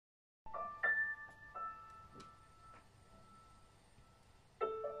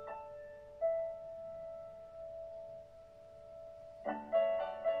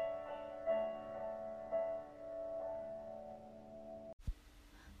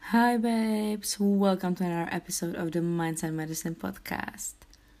Hi, babes. Welcome to another episode of the Mindset Medicine podcast.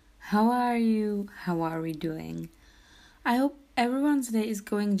 How are you? How are we doing? I hope everyone's day is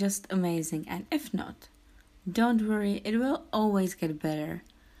going just amazing, and if not, don't worry, it will always get better.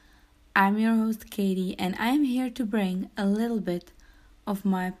 I'm your host, Katie, and I am here to bring a little bit of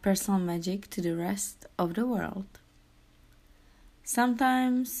my personal magic to the rest of the world.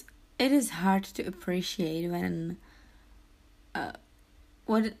 Sometimes it is hard to appreciate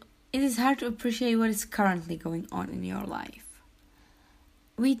what it is hard to appreciate what is currently going on in your life.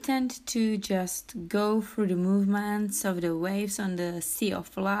 We tend to just go through the movements of the waves on the sea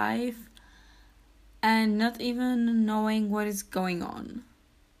of life and not even knowing what is going on.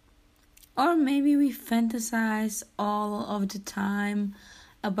 Or maybe we fantasize all of the time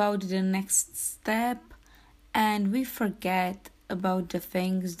about the next step and we forget about the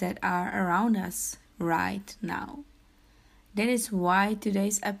things that are around us right now. That is why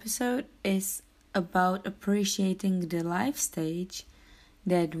today's episode is about appreciating the life stage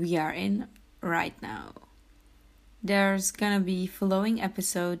that we are in right now. There's gonna be following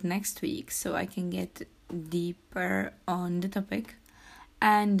episode next week so I can get deeper on the topic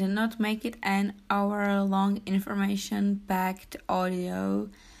and not make it an hour-long information-packed audio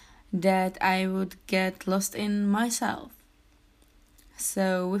that I would get lost in myself.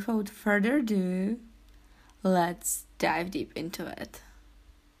 So without further ado, let's dive deep into it.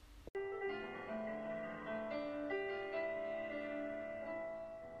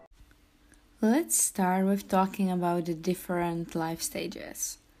 Let's start with talking about the different life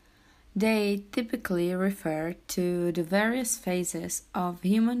stages. They typically refer to the various phases of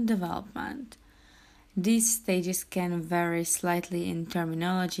human development. These stages can vary slightly in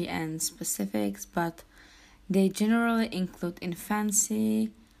terminology and specifics, but they generally include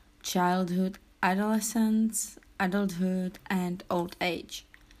infancy, childhood, adolescence, adulthood, and old age.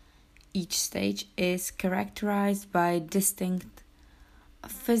 Each stage is characterized by distinct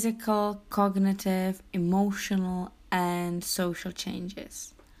physical, cognitive, emotional, and social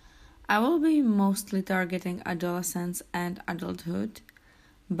changes. I will be mostly targeting adolescence and adulthood,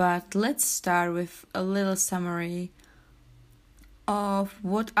 but let's start with a little summary of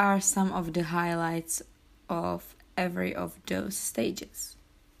what are some of the highlights of every of those stages.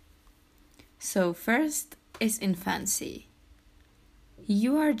 So first is infancy.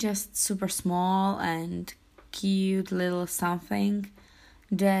 You are just super small and cute little something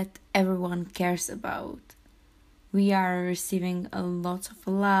that everyone cares about. We are receiving a lot of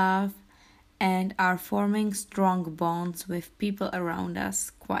love and are forming strong bonds with people around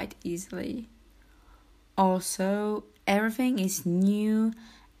us quite easily. Also, everything is new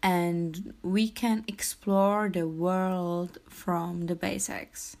and we can explore the world from the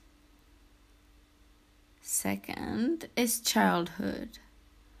basics. Second is childhood.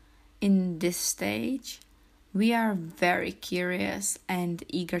 In this stage, we are very curious and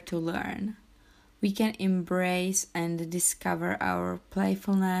eager to learn. We can embrace and discover our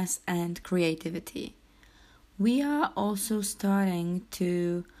playfulness and creativity. We are also starting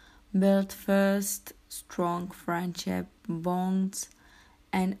to build first strong friendship bonds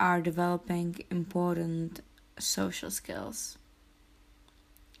and are developing important social skills.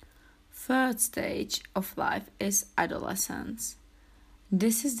 Third stage of life is adolescence.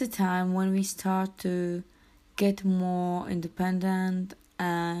 This is the time when we start to get more independent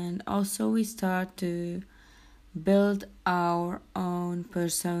and also we start to build our own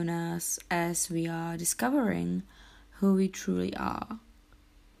personas as we are discovering who we truly are.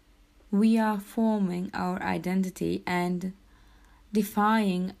 We are forming our identity and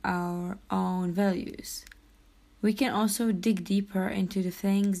defining our own values. We can also dig deeper into the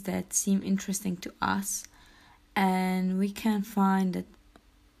things that seem interesting to us and we can find that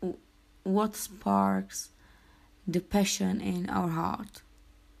what sparks the passion in our heart.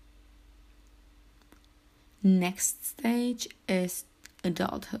 Next stage is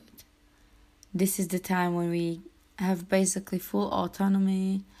adulthood. This is the time when we have basically full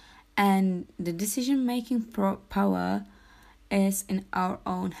autonomy and the decision-making power is in our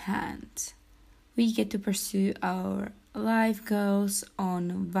own hands. We get to pursue our life goals on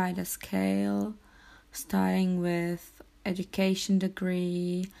a wider scale, starting with education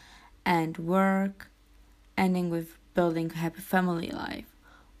degree and work, ending with building a happy family life.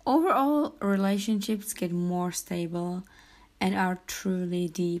 Overall, relationships get more stable and are truly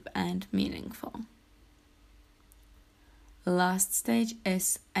deep and meaningful. Last stage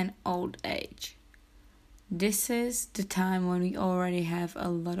is an old age. This is the time when we already have a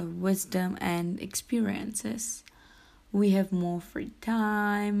lot of wisdom and experiences. We have more free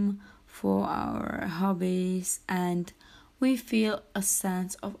time for our hobbies and We feel a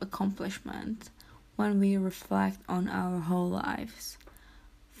sense of accomplishment when we reflect on our whole lives.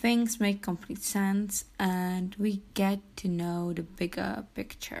 Things make complete sense and we get to know the bigger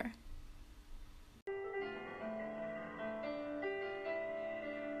picture.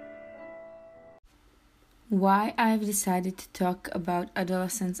 Why I've decided to talk about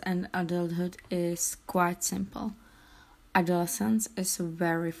adolescence and adulthood is quite simple. Adolescence is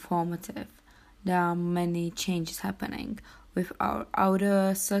very formative. There are many changes happening with our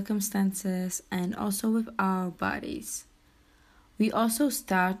outer circumstances and also with our bodies. We also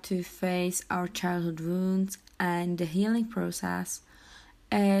start to face our childhood wounds, and the healing process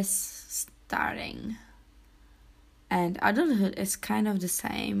is starting. And adulthood is kind of the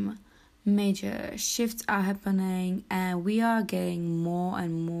same. Major shifts are happening, and we are getting more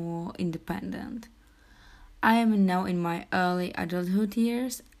and more independent. I am now in my early adulthood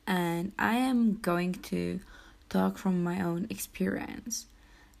years, and I am going to talk from my own experience.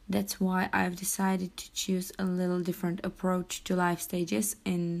 That's why I've decided to choose a little different approach to life stages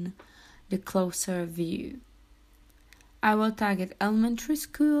in the closer view. I will target elementary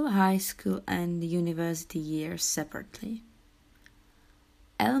school, high school, and university years separately.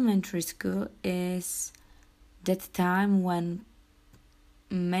 Elementary school is that time when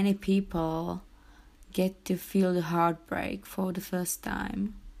many people get to feel the heartbreak for the first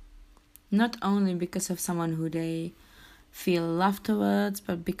time. Not only because of someone who they feel love towards,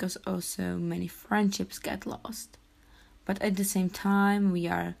 but because also many friendships get lost. But at the same time, we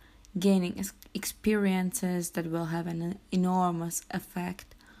are gaining experiences that will have an enormous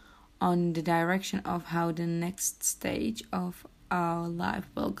effect on the direction of how the next stage of our life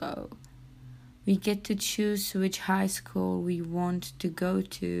will go. We get to choose which high school we want to go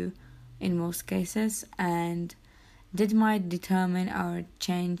to in most cases, and that might determine our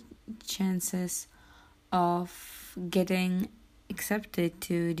chances of getting accepted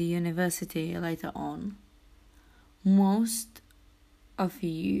to the university later on. Most of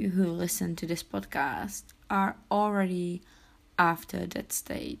you who listen to this podcast are already after that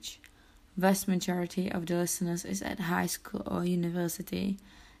stage. Vast majority of the listeners is at high school or university.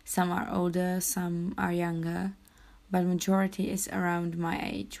 Some are older, some are younger, but majority is around my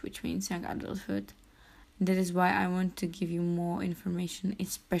age, which means young adulthood. That is why I want to give you more information,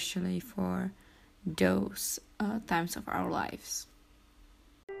 especially for those times of our lives.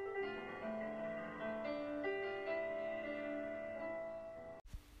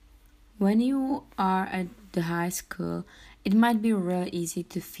 When you are at the high school, it might be really easy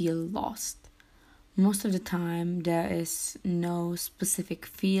to feel lost. Most of the time, there is no specific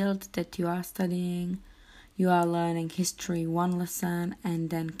field that you are studying. You are learning history one lesson and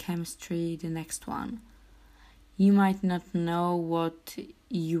then chemistry the next one. You might not know what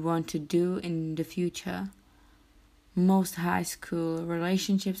you want to do in the future. Most high school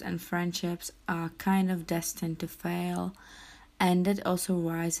relationships and friendships are kind of destined to fail, and that also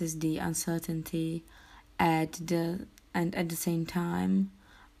rises the uncertainty at the same time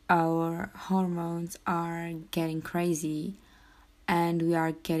our hormones are getting crazy and we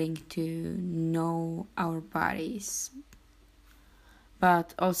are getting to know our bodies,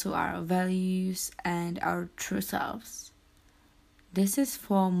 but also our values and our true selves. This is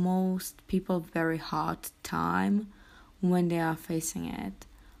for most people very hard time when they are facing it.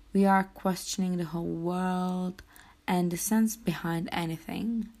 We are questioning the whole world and the sense behind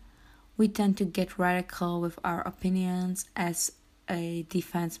anything. We tend to get radical with our opinions as a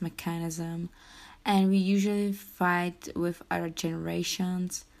defense mechanism, and we usually fight with other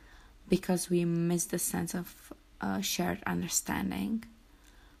generations because we miss the sense of shared understanding.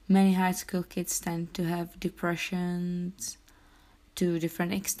 Many high school kids tend to have depressions to a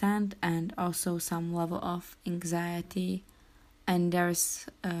different extent and also some level of anxiety, and there's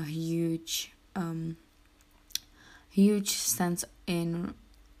a huge sense in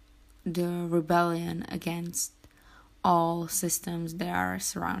the rebellion against all systems that are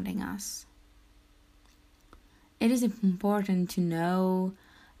surrounding us. It is important to know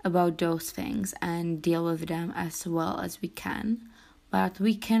about those things and deal with them as well as we can, but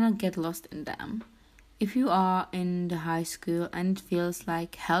we cannot get lost in them. If you are in the high school and it feels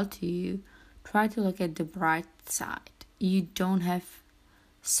like hell to you, try to look at the bright side. You don't have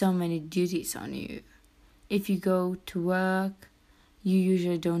so many duties on you. If you go to work, you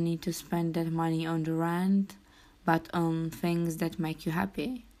usually don't need to spend that money on the rent, but on things that make you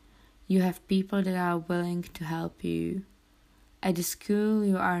happy. You have people that are willing to help you. At the school,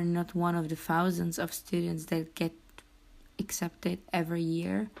 you are not one of the thousands of students that get accepted every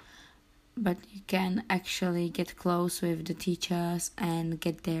year, but you can actually get close with the teachers and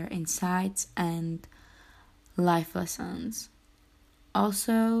get their insights and life lessons.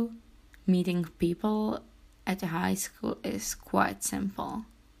 Also, meeting people at a high school is quite simple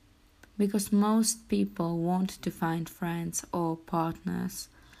because most people want to find friends or partners,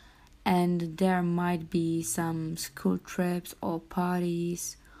 and there might be some school trips or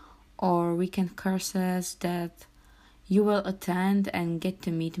parties or weekend courses that you will attend and get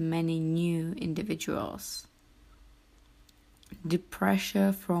to meet many new individuals. The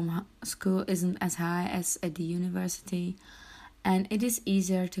pressure from school isn't as high as at the university, and it is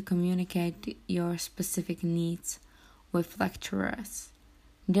easier to communicate your specific needs with lecturers.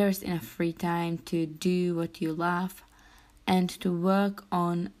 There's enough free time to do what you love and to work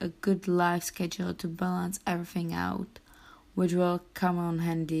on a good life schedule to balance everything out, which will come on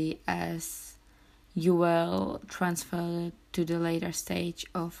handy as you will transfer to the later stage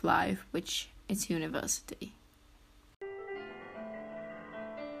of life, which is university.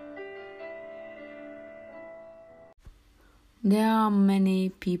 There are many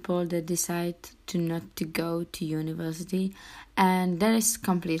people that decide to not to go to university, and that is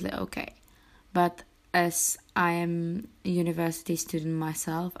completely okay. But as I am a university student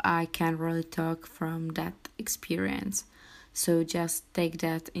myself, I can't really talk from that experience. So just take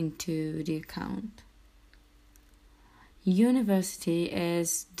that into the account. University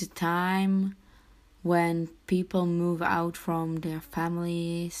is the time when people move out from their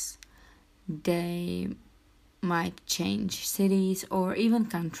families. They might change cities or even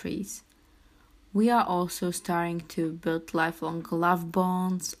countries. We are also starting to build lifelong love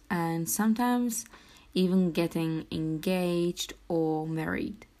bonds and sometimes even getting engaged or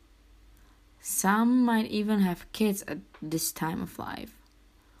married. Some might even have kids at this time of life.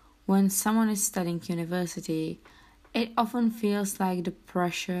 When someone is studying university, it often feels like the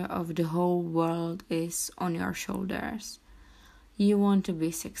pressure of the whole world is on your shoulders. You want to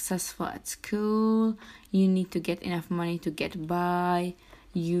be successful at school, you need to get enough money to get by,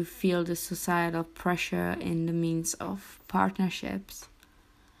 you feel the societal pressure in the means of partnerships.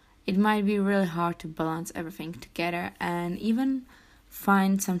 It might be really hard to balance everything together and even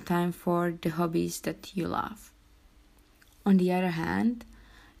find some time for the hobbies that you love. On the other hand,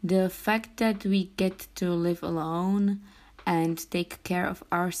 the fact that we get to live alone and take care of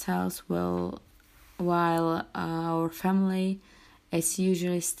ourselves while our family is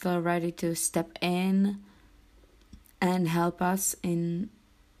usually still ready to step in and help us in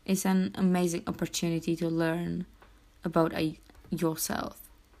is an amazing opportunity to learn about yourself.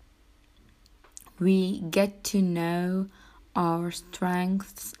 We get to know our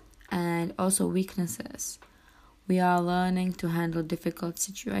strengths and also weaknesses. We are learning to handle difficult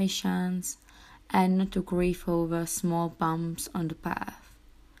situations and not to grieve over small bumps on the path.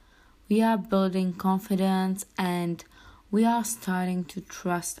 We are building confidence and we are starting to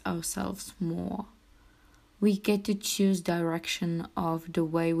trust ourselves more. We get to choose direction of the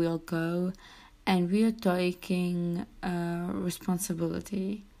way we'll go and we are taking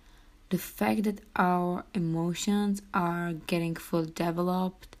responsibility. The fact that our emotions are getting fully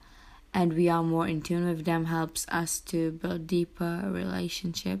developed and we are more in tune with them helps us to build deeper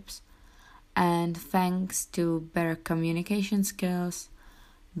relationships. And thanks to better communication skills,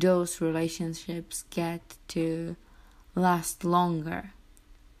 those relationships get to last longer.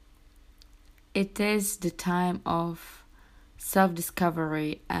 It is the time of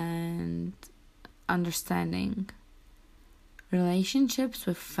self-discovery and understanding. Relationships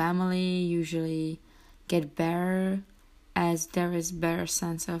with family usually get better as there is better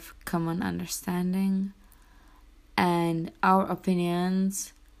sense of common understanding and our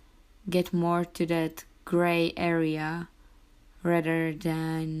opinions get more to that gray area rather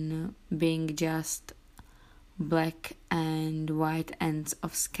than being just black and white ends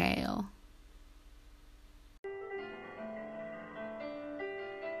of scale.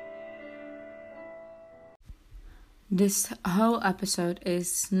 This whole episode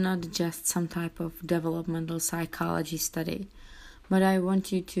is not just some type of developmental psychology study, but I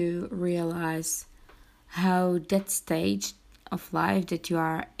want you to realize how that stage of life that you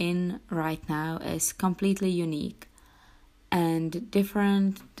are in right now is completely unique and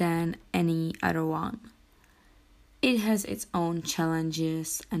different than any other one. It has its own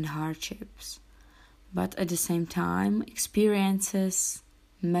challenges and hardships, but at the same time, experiences,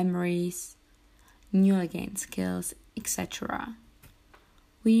 memories, newly gained skills, etc.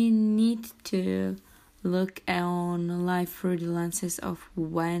 We need to look on life through the lenses of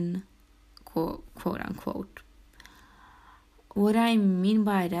when, quote unquote. What I mean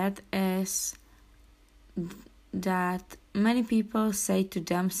by that is that many people say to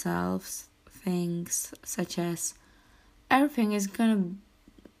themselves things such as everything is gonna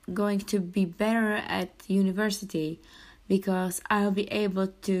going to be better at university because I'll be able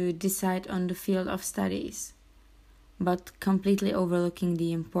to decide on the field of studies, but completely overlooking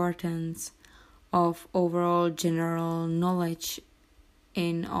the importance of overall general knowledge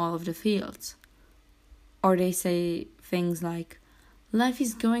in all of the fields. Or they say things like, life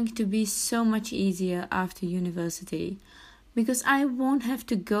is going to be so much easier after university because I won't have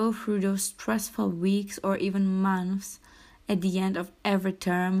to go through those stressful weeks or even months at the end of every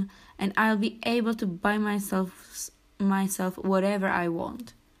term, and I'll be able to buy myself whatever I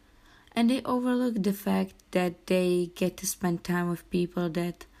want. And they overlook the fact that they get to spend time with people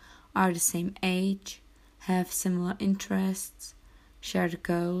that are the same age, have similar interests, shared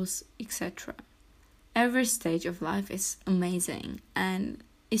goals, etc. Every stage of life is amazing and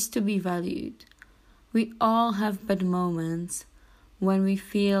is to be valued. We all have bad moments when we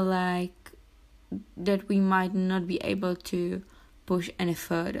feel like that we might not be able to push any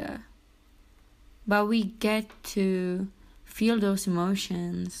further. But we get to feel those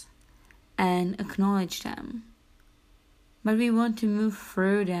emotions and acknowledge them. But we want to move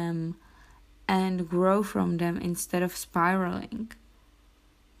through them and grow from them instead of spiraling.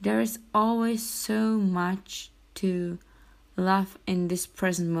 There is always so much to love in this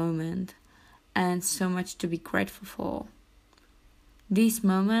present moment and so much to be grateful for. These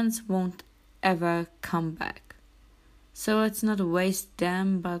moments won't ever come back. So let's not waste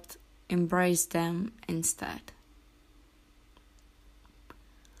them, but embrace them instead.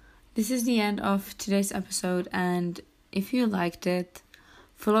 This is the end of today's episode, and if you liked it,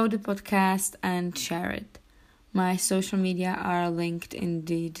 follow the podcast and share it. My social media are linked in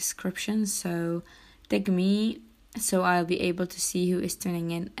the description, so tag me so I'll be able to see who is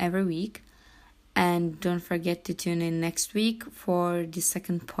tuning in every week. And don't forget to tune in next week for the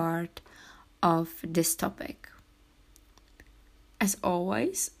second part of this topic. As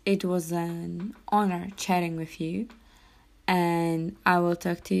always, it was an honor chatting with you, and I will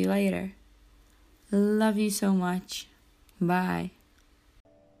talk to you later. Love you so much. Bye.